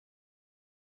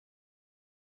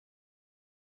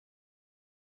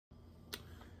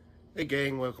Hey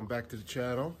gang, welcome back to the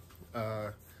channel.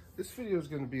 This video is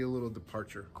going to be a little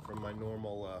departure from my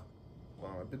normal,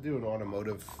 well, I've been doing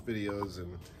automotive videos,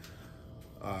 and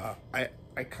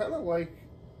I kind of like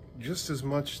just as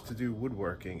much to do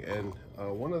woodworking, and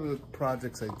one of the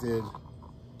projects I did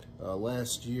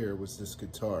last year was this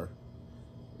guitar.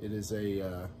 It is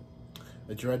a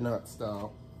dreadnought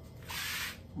style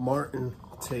Martin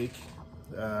take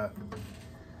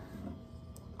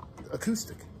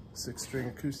acoustic. 6-string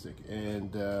acoustic,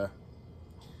 and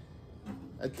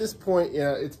at this point,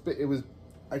 yeah,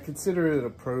 I consider it a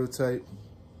prototype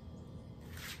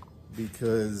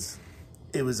because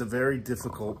it was a very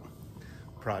difficult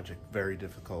project, very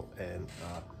difficult, and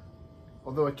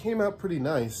although it came out pretty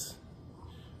nice,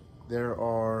 there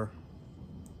are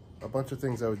a bunch of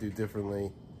things I would do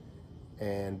differently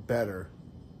and better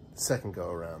second go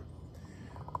around.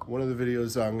 One of the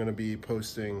videos I'm going to be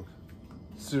posting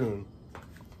soon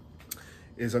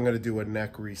is I'm going to do a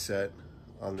neck reset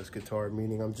on this guitar,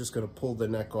 meaning I'm just going to pull the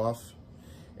neck off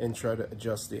and try to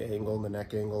adjust the angle, the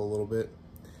neck angle a little bit.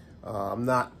 I'm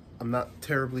not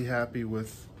terribly happy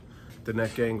with the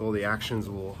neck angle. The action's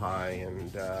a little high,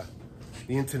 and the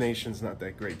intonation's not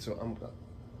that great. So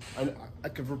I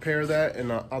could repair that,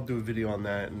 and I'll do a video on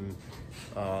that, and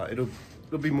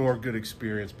it'll be more good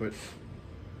experience. But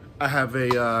I have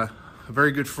a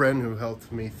very good friend who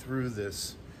helped me through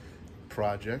this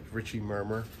project, Richie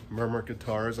Murmur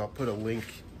Guitars. I'll put a link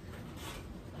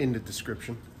in the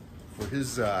description for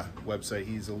his website.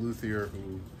 He's a luthier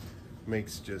who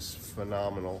makes just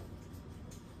phenomenal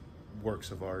works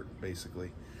of art,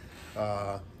 basically.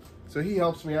 So he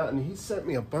helps me out, and he sent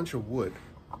me a bunch of wood,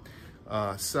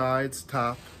 sides,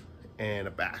 top, and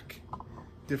a back,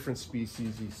 different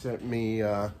species. He sent me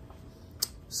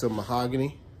some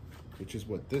mahogany, which is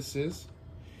what this is.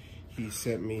 He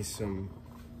sent me some,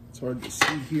 it's hard to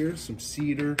see here, some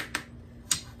cedar,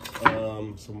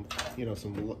 this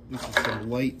is some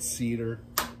light cedar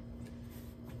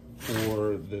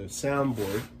for the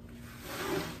soundboard.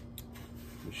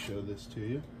 Let me show this to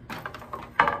you,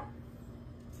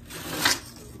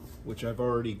 which I've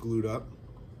already glued up.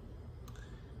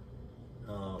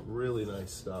 Really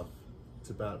nice stuff. It's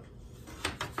about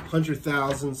 100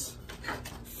 thousandths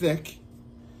thick,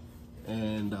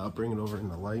 and I'll bring it over in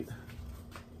the light.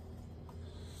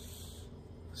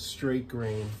 Straight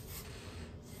grain,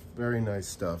 very nice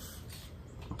stuff.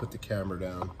 Put the camera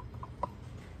down,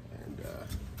 and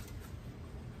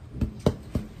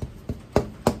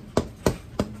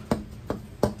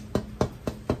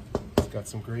it's got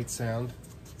some great sound.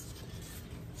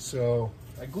 So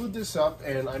I glued this up,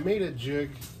 and I made a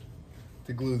jig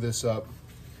to glue this up,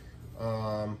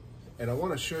 and I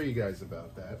want to show you guys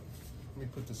about that. Let me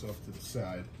put this off to the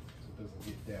side so it doesn't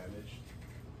get damaged.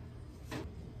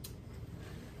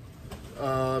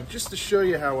 Just to show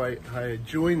you how I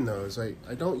join those, I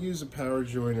don't use a power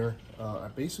joiner. I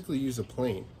basically use a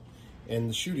plane and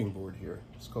the shooting board here.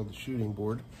 It's called the shooting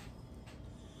board.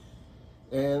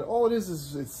 And all it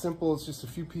is it's simple. It's just a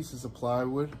few pieces of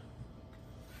plywood,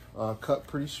 cut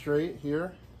pretty straight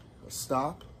here, a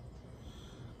stop,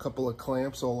 a couple of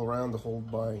clamps all around to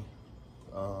hold my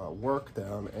work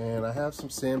down, and I have some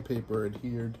sandpaper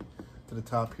adhered to the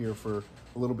top here for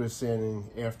a little bit of sanding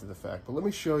after the fact. But let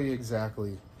me show you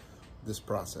exactly this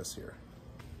process here.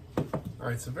 All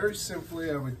right, so very simply,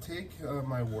 I would take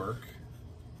my work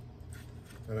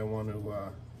that I want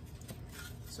to,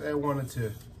 say I wanted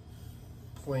to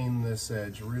plane this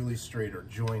edge really straight or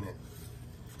join it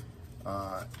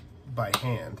by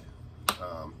hand.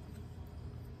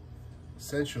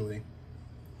 Essentially,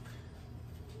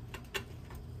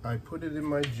 I put it in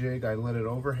my jig, I let it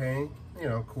overhang, you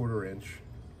know, 1/4 inch.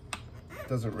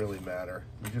 Doesn't really matter.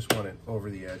 You just want it over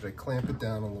the edge. I clamp it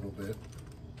down a little bit,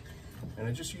 and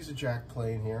I just use a jack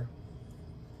plane here.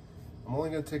 I'm only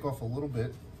going to take off a little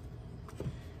bit.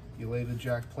 You lay the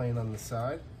jack plane on the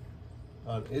side,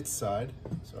 on its side,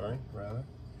 sorry, rather.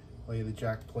 Lay the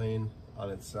jack plane on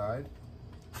its side,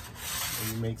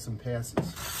 and you make some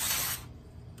passes.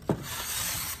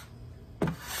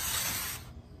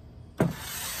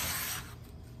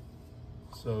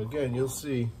 So again, you'll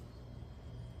see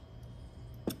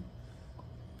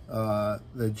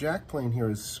the jack plane here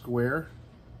is square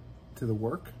to the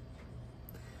work,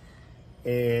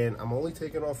 and I'm only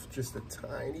taking off just a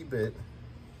tiny bit,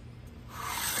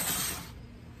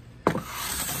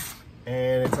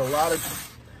 and it's a lot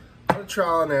of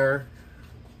trial and error.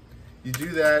 You do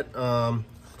that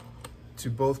to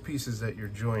both pieces that you're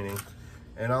joining,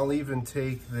 and I'll even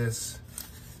take this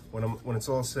when it's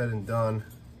all said and done.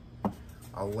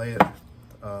 I'll lay it,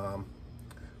 I'll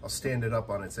stand it up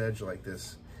on its edge like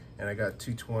this, and I got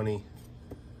 220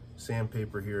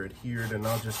 sandpaper here adhered, and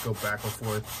I'll just go back and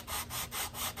forth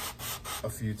a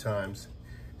few times.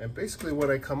 And basically what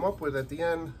I come up with at the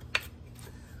end,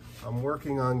 I'm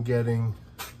working on getting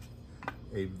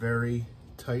a very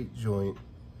tight joint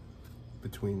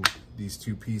between these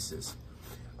two pieces.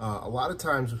 A lot of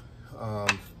times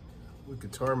with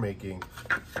guitar making,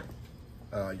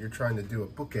 you're trying to do a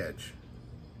book edge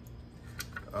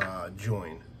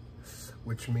join,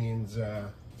 which means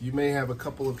you may have a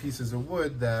couple of pieces of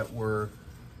wood that were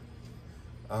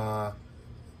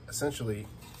essentially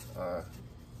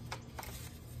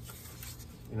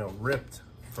you know, ripped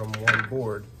from one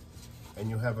board, and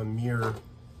you have a mirror,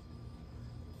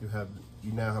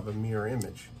 you now have a mirror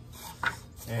image.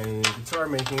 And in guitar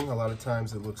making, a lot of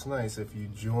times it looks nice if you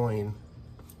join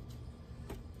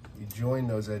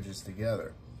those edges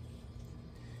together,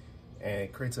 and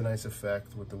it creates a nice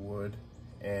effect with the wood,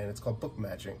 and it's called book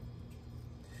matching.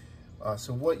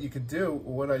 So what you could do,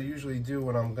 what I usually do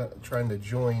when I'm trying to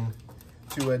join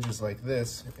two edges like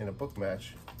this in a book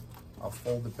match, I'll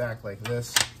fold it back like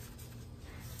this,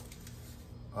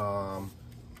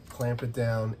 clamp it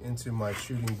down into my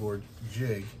shooting board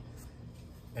jig,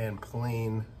 and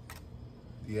plane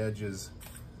the edges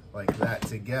like that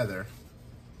together.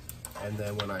 And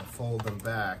then when I fold them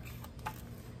back,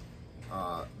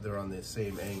 they're on the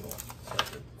same angle. So I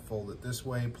can fold it this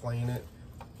way, plane it,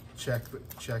 check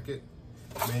it,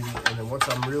 maybe, and then once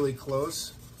I'm really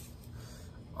close,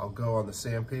 I'll go on the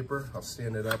sandpaper. I'll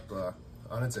stand it up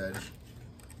on its edge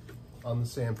on the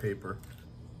sandpaper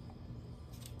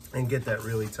and get that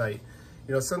really tight.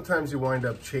 You know, sometimes you wind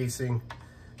up chasing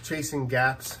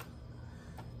gaps.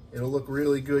 It'll look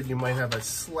really good. You might have a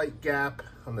slight gap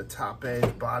on the top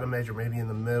edge, bottom edge, or maybe in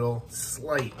the middle,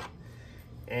 slight.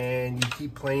 And you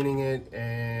keep planing it,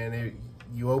 and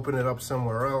you open it up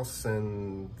somewhere else,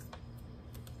 and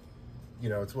you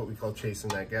know, it's what we call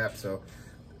chasing that gap. So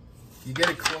you get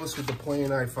it close with the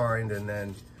plane, I find, and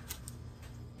then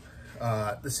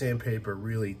the sandpaper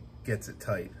really gets it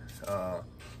tight.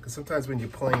 Because sometimes when you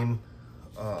plane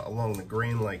along the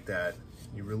grain like that,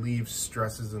 you relieve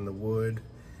stresses in the wood.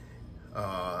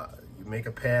 You make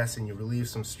a pass and you relieve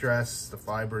some stress, the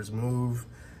fibers move,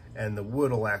 and the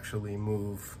wood will actually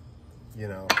move, you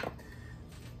know,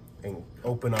 and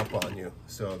open up on you.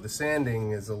 So the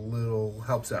sanding is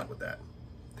helps out with that.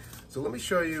 So let me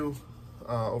show you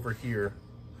over here.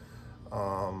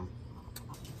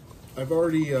 I've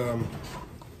already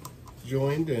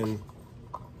joined and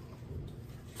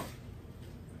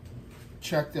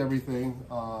checked everything.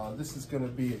 This is going to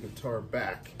be a guitar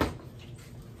back.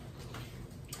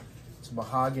 It's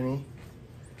mahogany,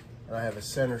 and I have a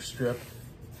center strip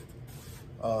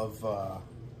of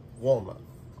walnut.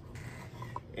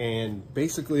 And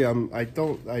basically, I'm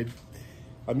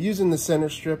using the center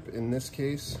strip in this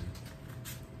case.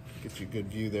 Get you a good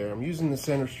view there. I'm using the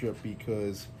center strip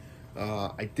because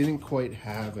I didn't quite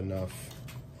have enough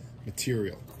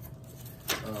material.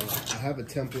 I have a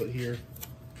template here.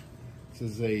 This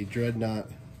is a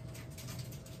dreadnought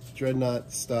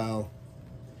style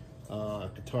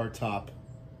guitar top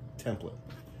template,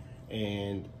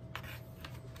 and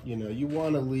you know, you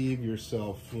want to leave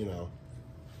yourself, you know,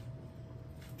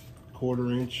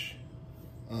 1/4 inch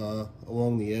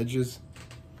along the edges,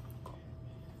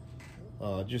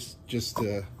 just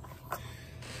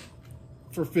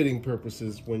for fitting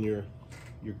purposes. When you're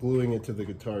gluing it to the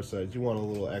guitar sides, you want a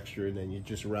little extra, and then you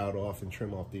just route off and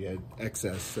trim off the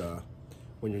excess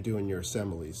when you're doing your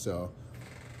assemblies. So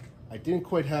I didn't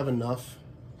quite have enough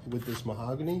with this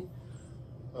mahogany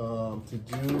to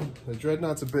do the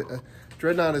dreadnought's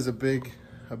dreadnought is a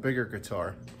bigger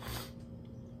guitar,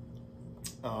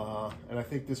 and I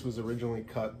think this was originally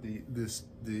cut. This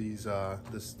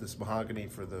mahogany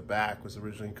for the back was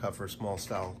originally cut for a small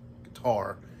style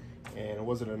guitar, and it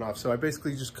wasn't enough. So I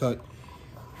basically just cut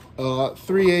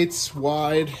 3/8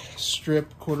 wide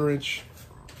strip, 1/4 inch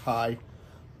high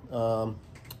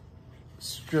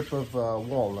strip of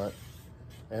walnut,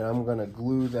 and I'm gonna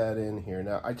glue that in here.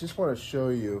 Now I just want to show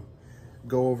you,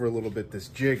 go over a little bit this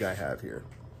jig I have here.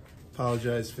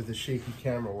 Apologize for the shaky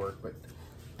camera work, but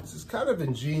this is kind of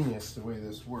ingenious the way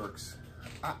this works.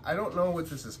 I don't know what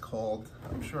this is called.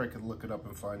 I'm sure I could look it up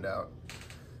and find out.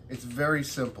 It's very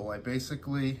simple. I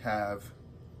basically have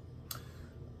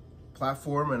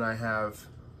platform, and I have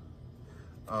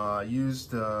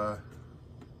used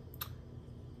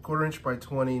 1/4 inch by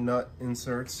 20 nut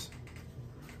inserts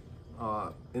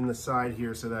in the side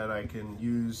here, so that I can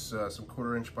use some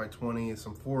 1/4 inch by 20,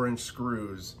 some 4-inch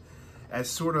screws as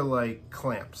sort of like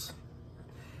clamps.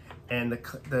 And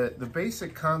the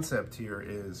basic concept here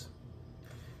is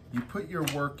you put your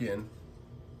work in,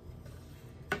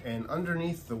 And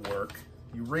underneath the work,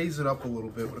 you raise it up a little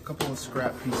bit with a couple of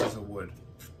scrap pieces of wood.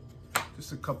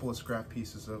 Just a couple of scrap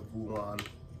pieces of woolen.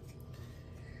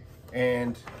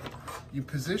 And you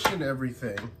position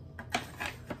everything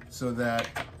so that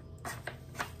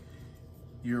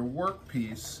your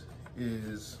workpiece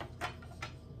is,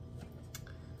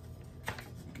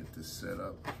 get this set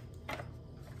up.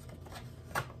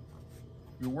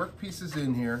 Your workpiece is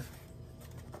in here,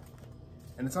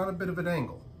 and it's on a bit of an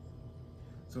angle.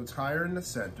 So it's higher in the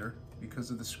center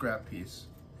because of the scrap piece.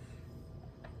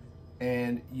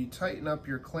 And you tighten up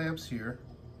your clamps here,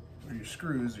 or your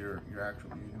screws, your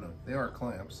actual, they are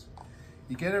clamps.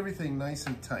 You get everything nice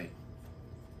and tight.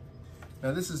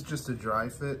 Now this is just a dry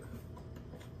fit.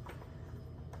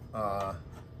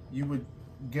 You would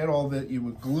get all that, you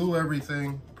would glue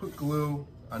everything, put glue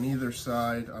on either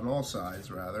side, on all sides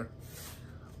rather,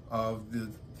 of the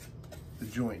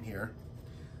joint here.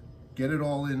 Get it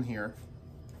all in here.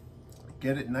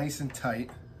 Get it nice and tight.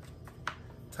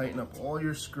 Tighten up all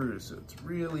your screws so it's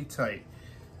really tight.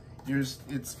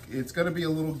 It's going to be a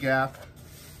little gap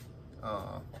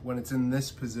when it's in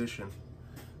this position,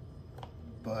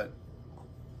 but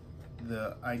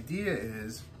the idea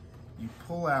is you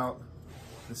pull out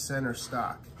the center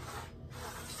stock.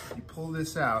 You pull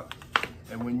this out,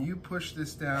 and when you push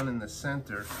this down in the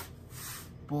center,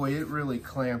 boy, it really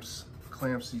clamps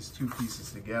these two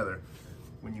pieces together.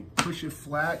 When you push it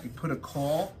flat, you put a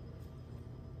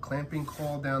clamping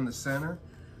caul down the center,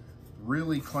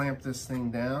 really clamp this thing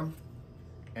down,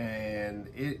 and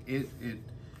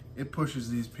it pushes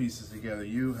these pieces together.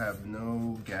 You have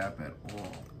no gap at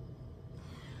all.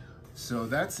 So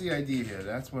that's the idea here.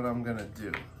 That's what I'm gonna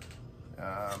do.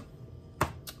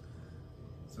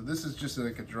 So this is just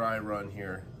like a dry run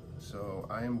here. So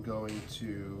I'm gonna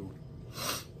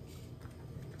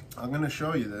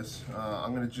show you this.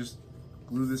 I'm gonna just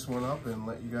glue this one up and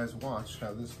let you guys watch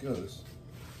how this goes.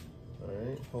 All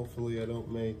right, hopefully I don't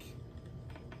make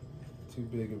too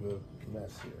big of a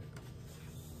mess here.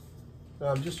 Now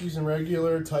I'm just using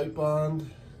regular Titebond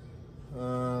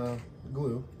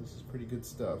glue. This is pretty good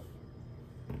stuff.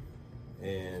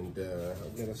 And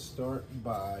I'm gonna start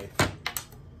by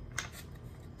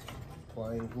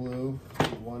applying glue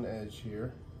to one edge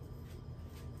here.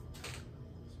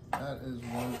 So that is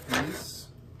one piece.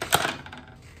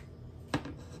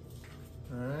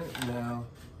 All right, now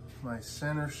my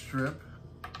center strip.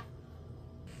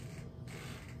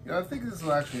 I think this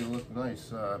will actually look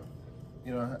nice.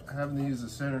 Having to use the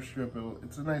center strip,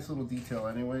 it's a nice little detail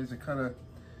anyways. It kind of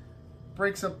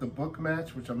breaks up the book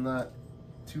match, which I'm not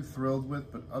too thrilled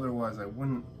with, but otherwise I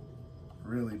wouldn't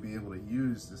really be able to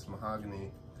use this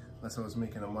mahogany unless I was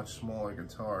making a much smaller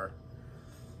guitar.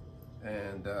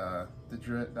 And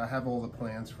I have all the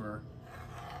plans for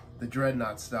the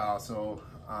dreadnought style, so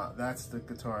that's the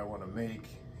guitar I want to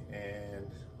make. And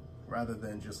rather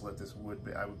than just let this wood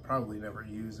be, I would probably never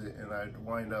use it, and I'd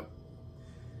wind up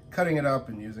cutting it up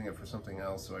and using it for something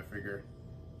else. So I figure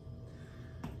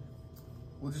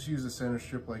we'll just use a center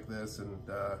strip like this, and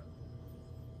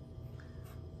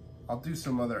I'll do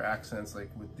some other accents like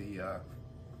with the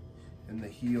in the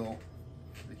heel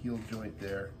joint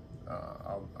there.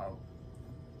 I'll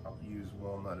use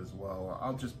walnut as well.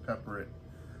 I'll just pepper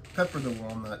the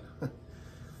walnut.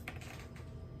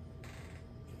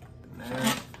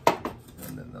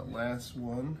 And then the last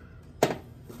one. I'm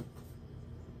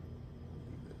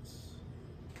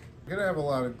gonna have a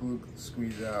lot of glue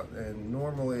squeeze out, and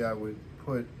normally I would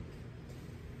put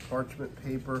parchment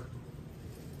paper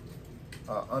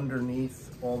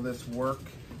underneath all this work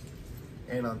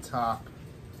and on top,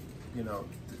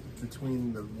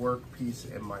 between the work piece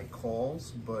and my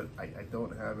cauls, but I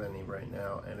don't have any right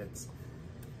now, and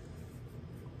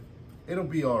it'll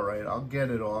be all right. I'll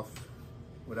get it off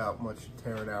without much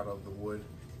tearing out of the wood.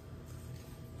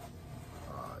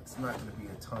 It's not going to be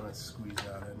a ton of squeeze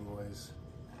out anyways.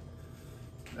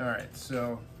 All right,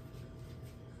 so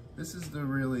this is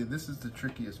the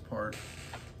trickiest part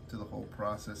to the whole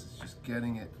process. It's just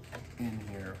getting it in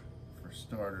here for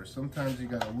starters. Sometimes you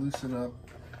got to loosen up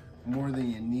more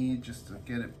than you need just to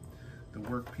get the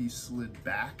workpiece slid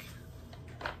back.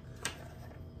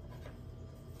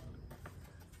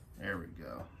 There we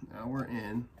go. Now we're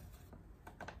in.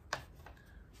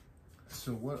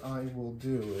 So what I will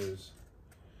do is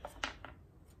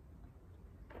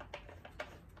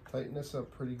tighten this up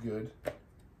pretty good,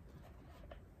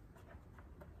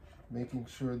 making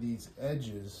sure these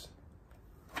edges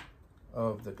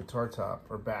of the guitar top,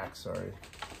 or back, sorry,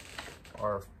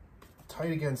 are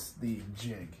tight against the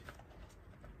jig.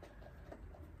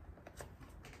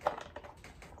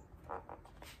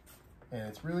 And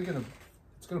it's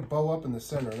going to bow up in the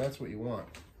center, and that's what you want,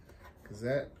 because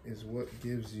that is what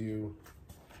gives you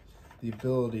the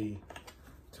ability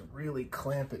to really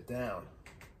clamp it down.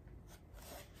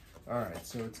 All right,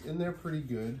 so it's in there pretty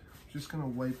good. Just going to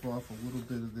wipe off a little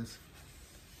bit of this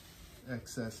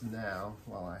excess now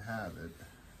while I have it,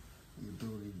 the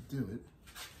ability to do it.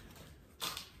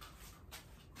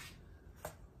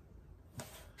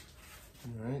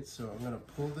 All right, so I'm going to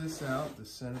pull this out, the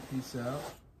centerpiece out.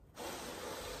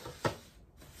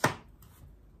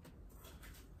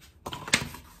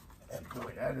 And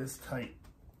boy, that is tight.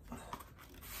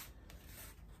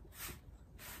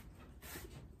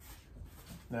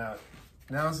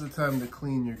 Now's the time to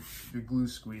clean your glue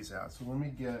squeeze out. So let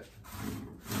me get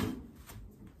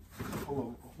a couple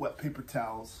of wet paper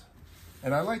towels.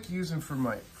 And I like using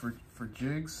for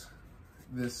jigs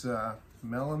this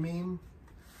melamine,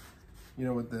 you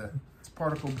know, with it's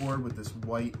particle board with this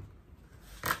white,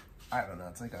 I don't know,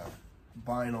 it's like a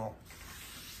vinyl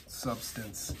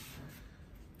substance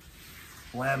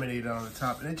laminated on the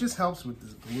top, and it just helps with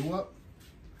this glue up.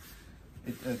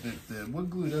 The wood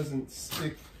glue doesn't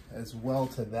stick as well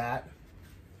to that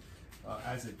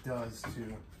as it does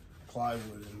to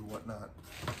plywood and whatnot.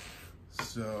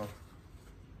 So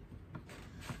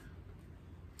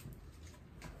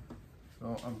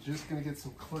I'm just gonna get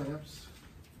some clamps.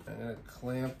 I'm gonna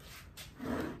clamp.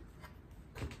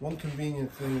 One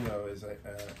convenient thing though is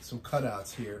some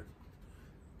cutouts here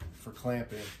for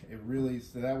clamping. It really,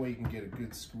 so that way you can get a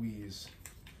good squeeze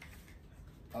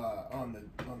on the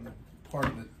part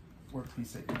of the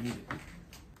workpiece that you need it.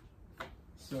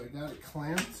 So I got it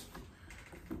clamped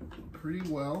pretty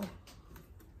well.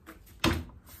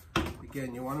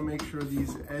 Again, you want to make sure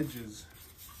these edges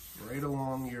right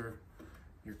along your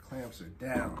clamps are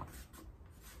down.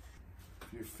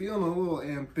 If you're feeling a little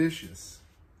ambitious,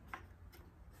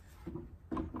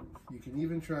 you can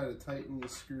even try to tighten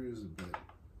these screws a bit.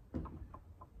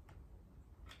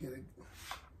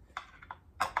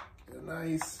 Get a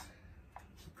nice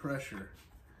pressure.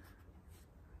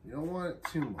 You don't want it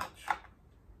too much.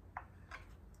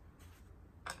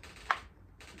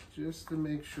 Just to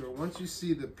make sure, once you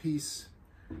see the piece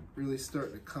really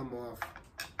starting to come off,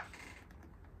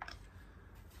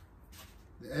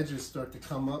 the edges start to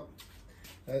come up,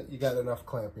 you got enough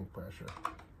clamping pressure.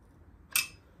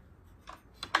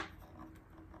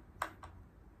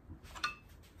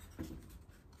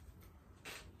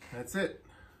 That's it.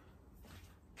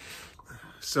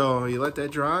 So you let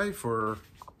that dry for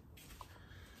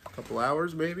a couple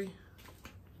hours maybe.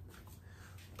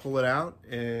 Pull it out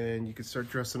and you can start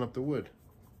dressing up the wood.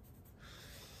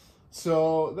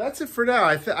 So that's it for now.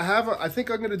 I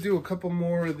think I'm gonna do a couple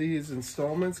more of these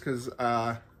installments because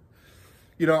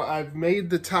you know, I've made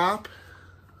the top.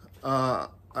 I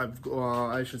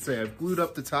should say I've glued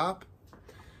up the top,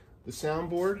 the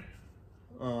soundboard.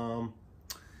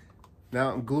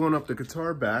 Now I'm gluing up the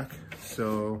guitar back.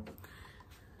 So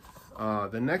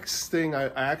the next thing I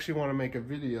actually want to make a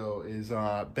video is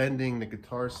bending the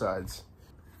guitar sides.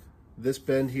 This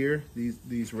bend here,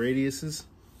 these radiuses,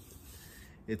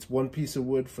 it's one piece of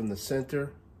wood from the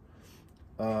center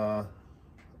of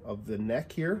the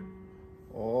neck here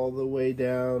all the way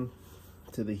down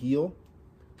to the heel,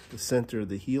 the center of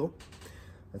the heel.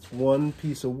 That's one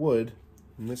piece of wood,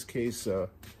 in this case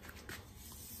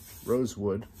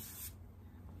rosewood,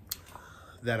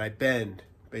 that I bend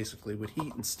basically with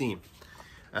heat and steam.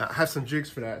 I have some jigs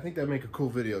for that. I think that'd make a cool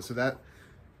video, so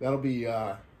that'll be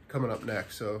coming up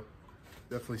next, so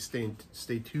definitely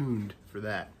stay tuned for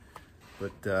that.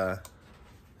 But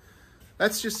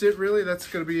that's just it, really. That's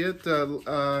gonna be it.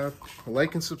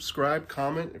 Like and subscribe,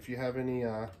 comment if you have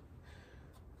anything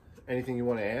you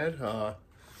want to add.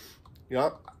 You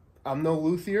know, I'm no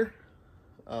luthier.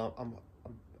 I'm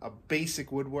a basic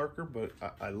woodworker, but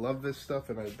I love this stuff,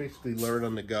 and I basically learn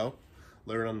on the go,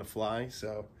 learn on the fly.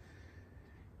 So,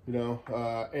 you know,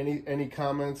 any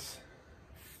comments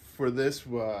for this,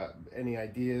 any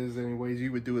ideas, any ways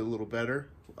you would do it a little better,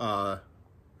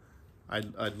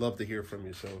 I'd love to hear from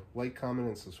you. So like, comment,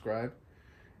 and subscribe,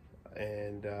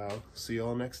 and see you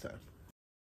all next time.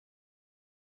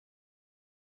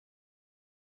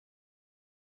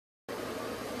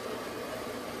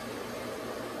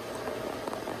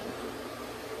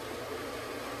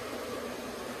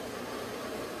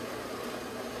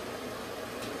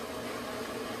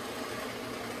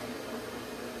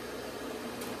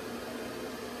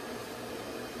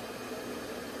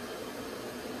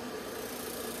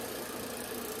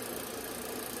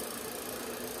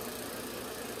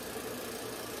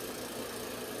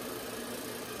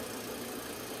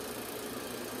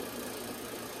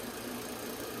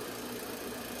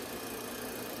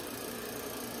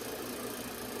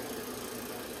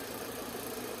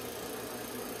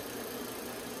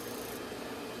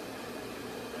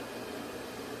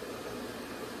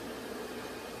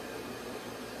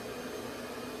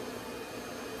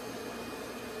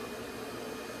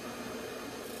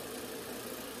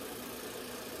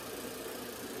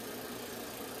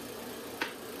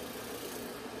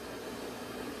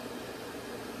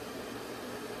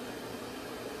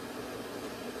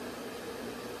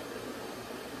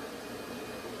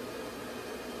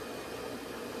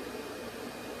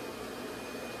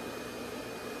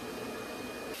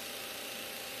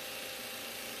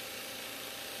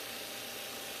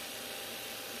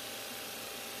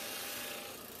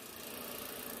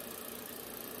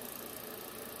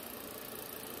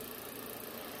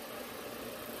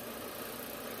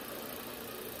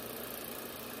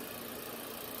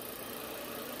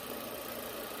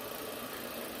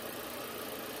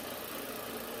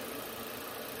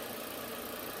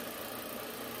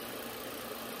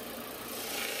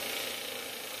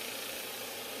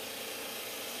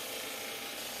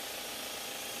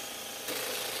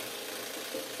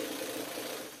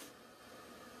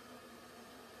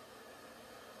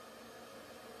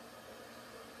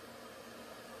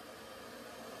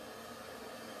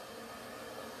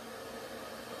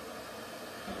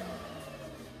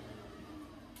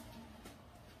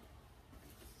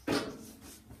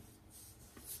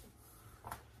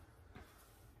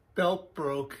 Belt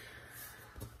broke,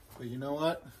 but you know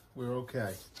what? We're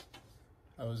okay.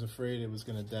 I was afraid it was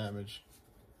going to damage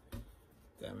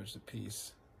the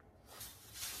piece.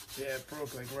 Yeah, it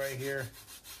broke like right here.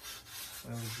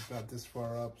 I was about this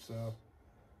far up, so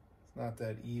it's not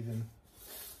that even.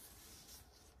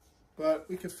 But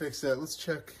we could fix that. Let's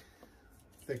check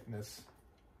thickness.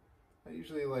 I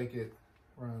usually like it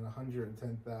around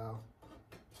 110 thou.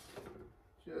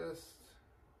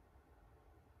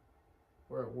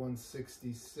 We're at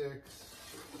 166,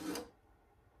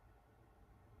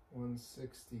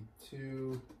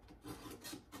 162,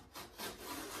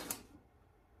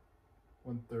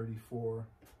 134.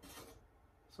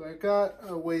 So I got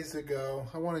a ways to go.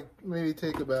 I want to maybe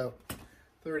take about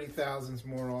 30 thousandths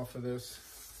more off of this.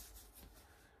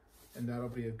 And that'll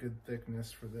be a good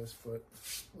thickness for this, but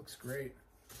looks great.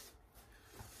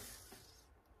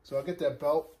 So I'll get that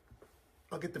belt.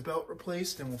 I'll get the belt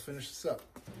replaced and we'll finish this up.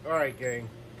 All right, gang.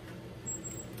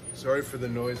 Sorry for the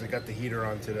noise. I got the heater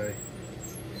on today.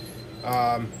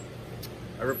 I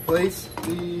replaced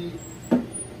the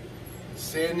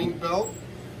sanding belt.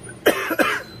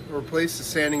 Replaced the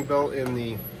sanding belt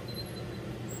in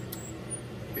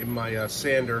my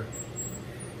sander,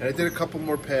 and I did a couple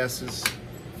more passes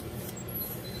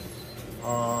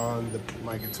on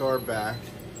my guitar back.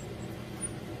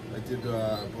 I did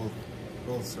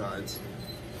both sides.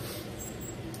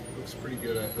 Looks pretty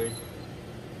good, I think.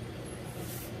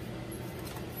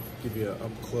 Give you an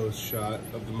up close shot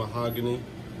of the mahogany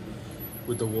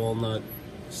with the walnut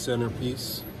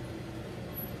centerpiece.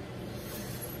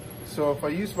 So if I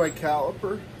use my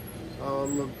caliper,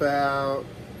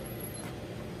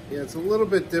 it's a little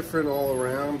bit different all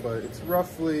around, but it's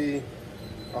roughly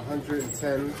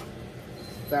 110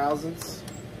 thousandths.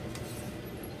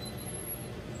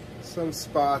 Some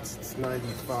spots it's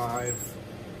 95,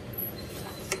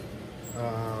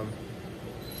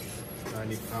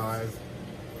 95.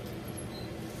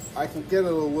 I can get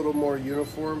it a little more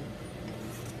uniform,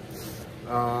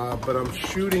 but I'm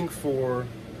shooting for,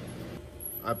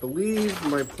 I believe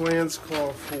my plans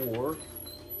call for,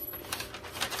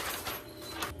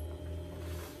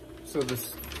 so the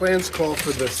plans call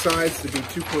for the sides to be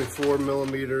 2.4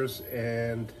 millimeters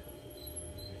and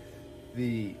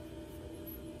the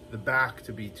back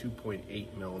to be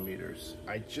 2.8 millimeters.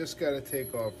 I just got to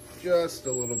take off just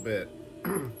a little bit.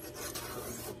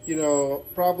 You know,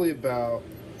 probably about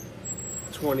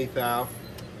 20 thou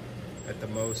at the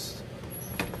most.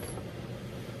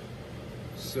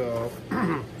 So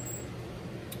I'm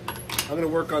gonna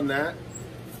work on that.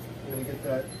 I'm gonna get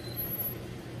that,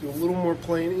 do a little more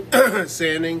planing,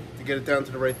 sanding to get it down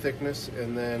to the right thickness,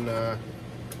 and then the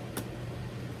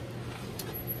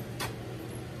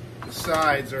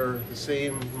sides are the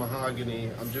same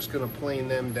mahogany. I'm just gonna plane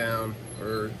them down,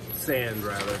 or sand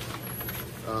rather.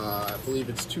 I believe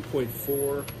it's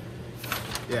 2.4.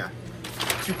 Yeah,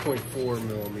 2.4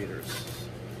 millimeters.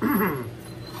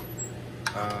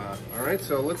 All right,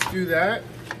 so let's do that,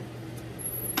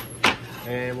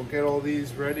 and we'll get all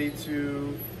these ready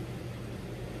to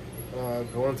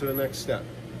go on to the next step.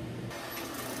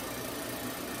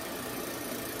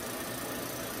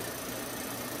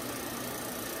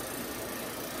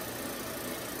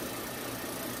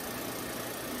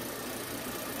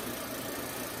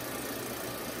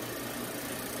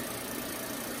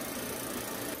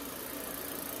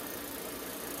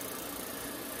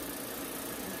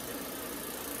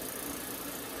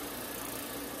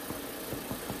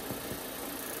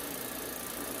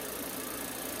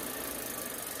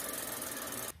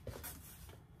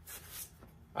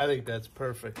 I think that's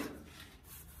perfect.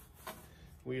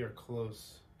 We are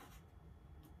close.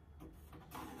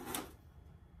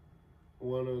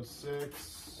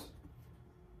 106,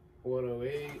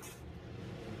 108.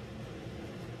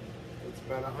 It's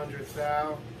about 100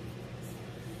 thou.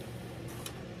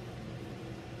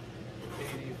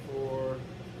 84,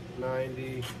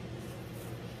 90,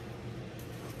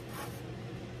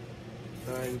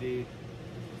 90,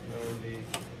 90.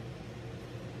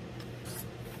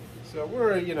 So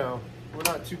we're, you know, we're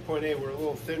not 2.8, we're a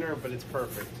little thinner, but it's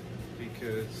perfect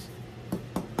because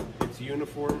it's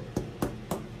uniform.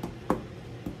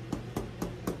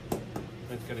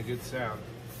 It's got a good sound.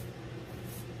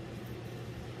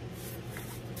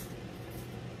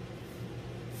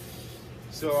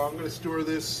 So I'm going to store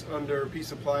this under a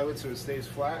piece of plywood so it stays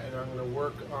flat, and I'm going to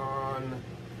work on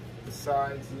the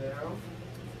sides now,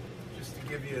 just to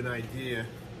give you an idea.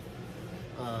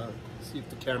 See if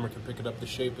the camera can pick it up. The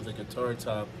shape of the guitar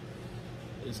top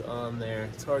is on there.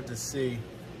 It's hard to see.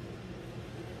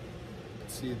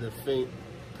 See the faint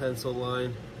pencil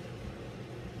line.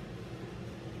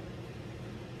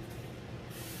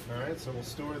 All right, so we'll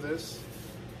store this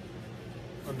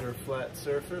under a flat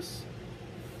surface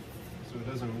so it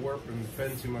doesn't warp and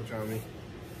bend too much on me.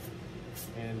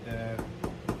 And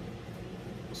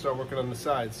we'll start working on the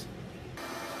sides.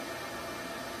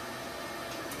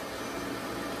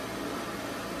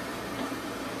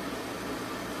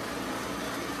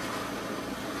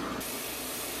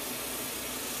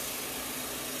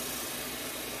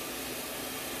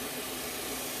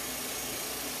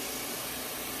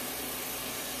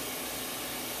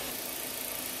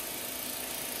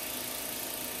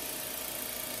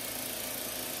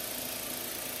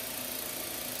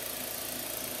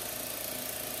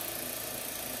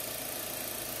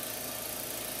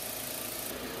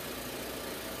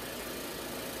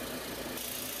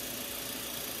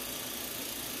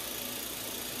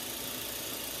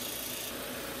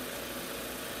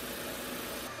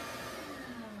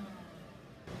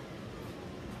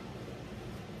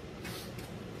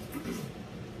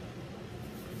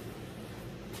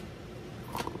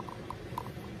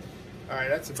 All right,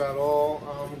 that's about all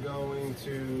I'm going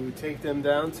to take them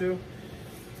down to.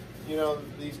 You know,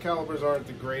 these calibers aren't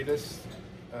the greatest.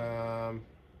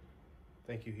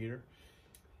 Thank you, heater.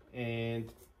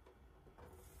 And,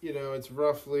 you know, it's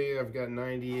roughly, I've got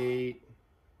 98,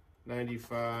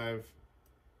 95,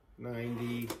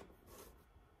 90,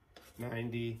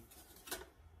 90,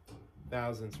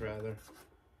 thousandths rather.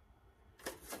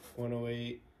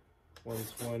 108,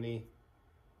 120,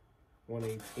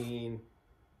 118,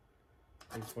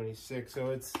 126, so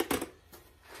it's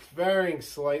varying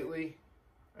slightly.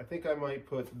 I think I might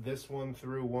put this one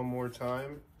through one more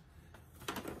time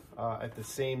at the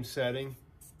same setting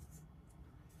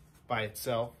by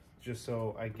itself, just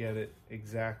so I get it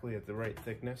exactly at the right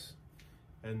thickness.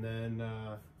 And then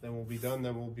we'll be done.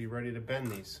 Then we'll be ready to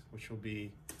bend these, which will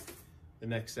be the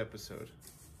next episode.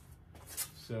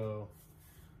 So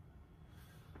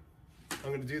I'm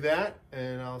going to do that,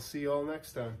 and I'll see you all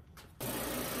next time.